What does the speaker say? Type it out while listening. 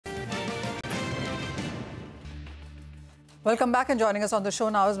Welcome back, and joining us on the show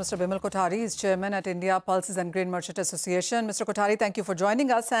now is Mr. Bimal Kothari. He's chairman at India Pulses and Grain Merchant Association. Mr. Kothari, thank you for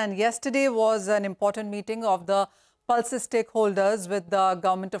joining us. And yesterday was an important meeting of the Pulses stakeholders with the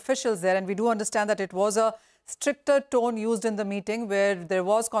government officials there. And we do understand that it was a stricter tone used in the meeting where there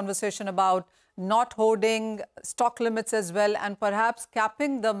was conversation about not holding stock limits as well and perhaps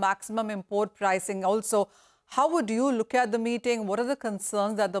capping the maximum import pricing also. How would you look at the meeting? What are the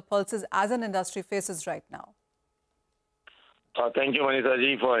concerns that the Pulses as an industry faces right now? Thank you, Manisha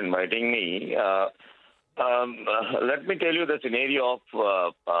ji, for inviting me. Let me tell you the scenario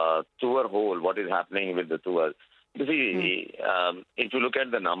of tour whole, what is happening with the tours. You see, if you look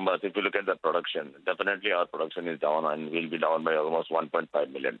at the numbers, if you look at the production, definitely our production is down and will be down by almost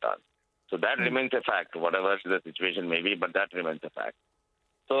 1.5 million tons. So that remains a fact, whatever the situation may be, but that remains a fact.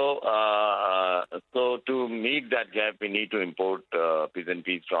 So, to meet that gap, we need to import peas and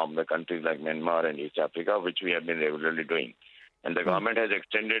peas from the countries like Myanmar and East Africa, which we have been regularly doing. And the government has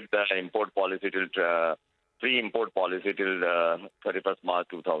extended the import policy till free import policy till 31st March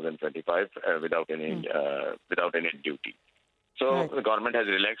 2025 without any duty. So the government has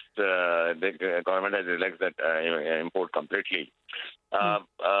relaxed that import completely. But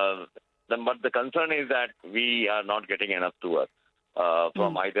the concern is that we are not getting enough tours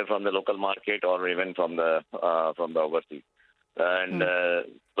from either from the local market or even from the overseas. And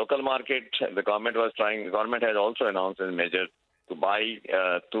local market, the government has also announced a measure to buy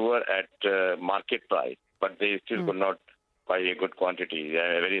tour at market price, but they still could not buy a good quantity.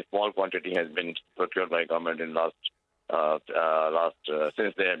 A very small quantity has been procured by government in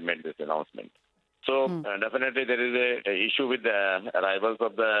since they have made this announcement. So definitely there is a issue with the arrivals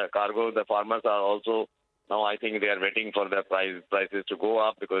of the cargo. The farmers are also now, I think they are waiting for the prices to go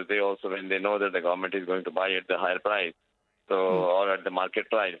up, because they also, when they know that the government is going to buy at the higher price, or at the market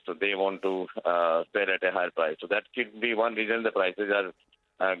price, so they want to sell at a higher price. So that could be one reason the prices are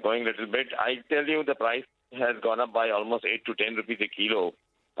going a little bit. I tell you, the price has gone up by almost 8 to 10 rupees a kilo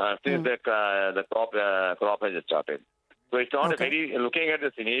since the crop has started. So it's not a very, looking at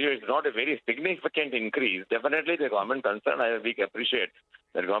the scenario, it's not a very significant increase. Definitely the government concern, we appreciate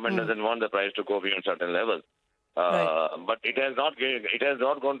that government doesn't want the price to go beyond certain levels. But it has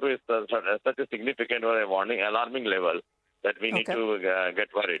not gone to such a significant or alarming level that we need to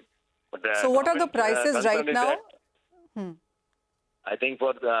get worried. But so what are the prices right now? I think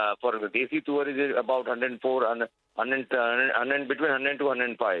for the Desi tour is about 104, between 100 to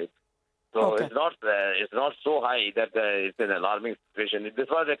 105. So it's not so high that it's an alarming situation. This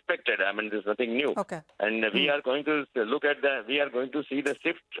was expected. I mean, there's nothing new. And we are going to we are going to see the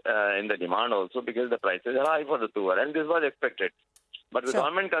shift in the demand also, because the prices are high for the tour, and this was expected. But the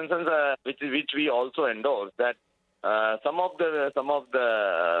government concerns, which we also endorse, that some of the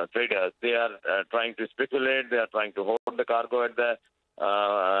traders, they are trying to speculate. They are trying to hold the cargo at the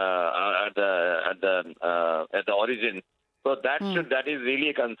origin. So that is really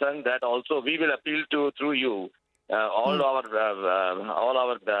a concern. That also we will appeal to through you, all our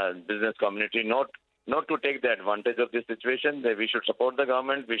business community, not to take the advantage of this situation. That we should support the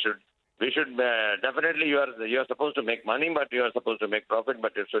government. We should definitely you are supposed to make money, but you are supposed to make profit.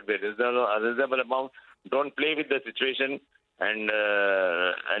 But it should be a reasonable amount. Don't play with the situation, and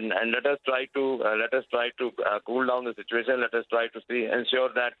let us try to cool down the situation. Let us try to ensure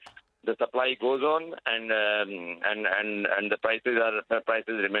that the supply goes on and the prices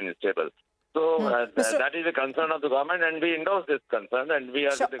remain stable. So that is a concern of the government, and we endorse this concern, and we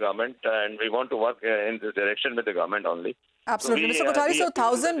are with the government, and we want to work in this direction with the government only. Absolutely. Mr. Kothari, so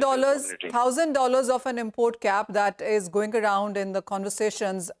 $1,000 of an import cap that is going around in the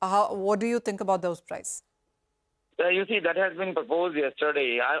conversations, what do you think about those prices? You see, that has been proposed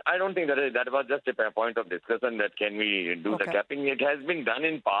yesterday. I don't think that was just a point of discussion that can we do the capping. It has been done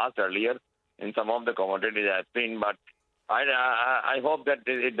in past earlier in some of the commodities has been, but I hope that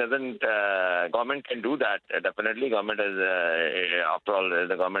it doesn't. Government can do that. Definitely, government has. After all,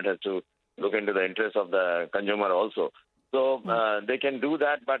 the government has to look into the interests of the consumer also. So they can do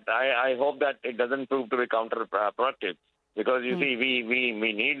that, but I hope that it doesn't prove to be counterproductive. Because you see, we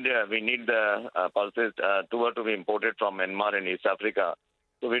need the pulses tour to be imported from Myanmar and East Africa.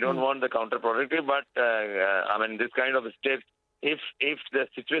 So we don't want the counterproductive. But I mean, this kind of steps, if the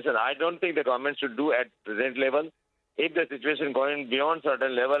situation, I don't think the government should do at present level. If the situation going beyond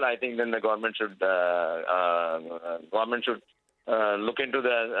certain level, I think then the government should look into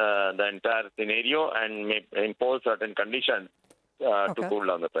the entire scenario and impose certain conditions to cool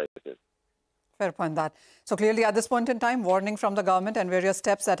down the prices. Fair point that. So clearly at this point in time, warning from the government and various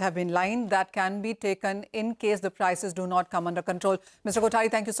steps that have been lined that can be taken in case the prices do not come under control. Mr. Kothari,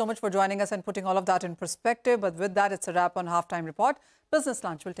 thank you so much for joining us and putting all of that in perspective. But with that, it's a wrap on Halftime Report. Business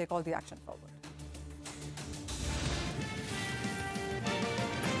Lunch will take all the action forward.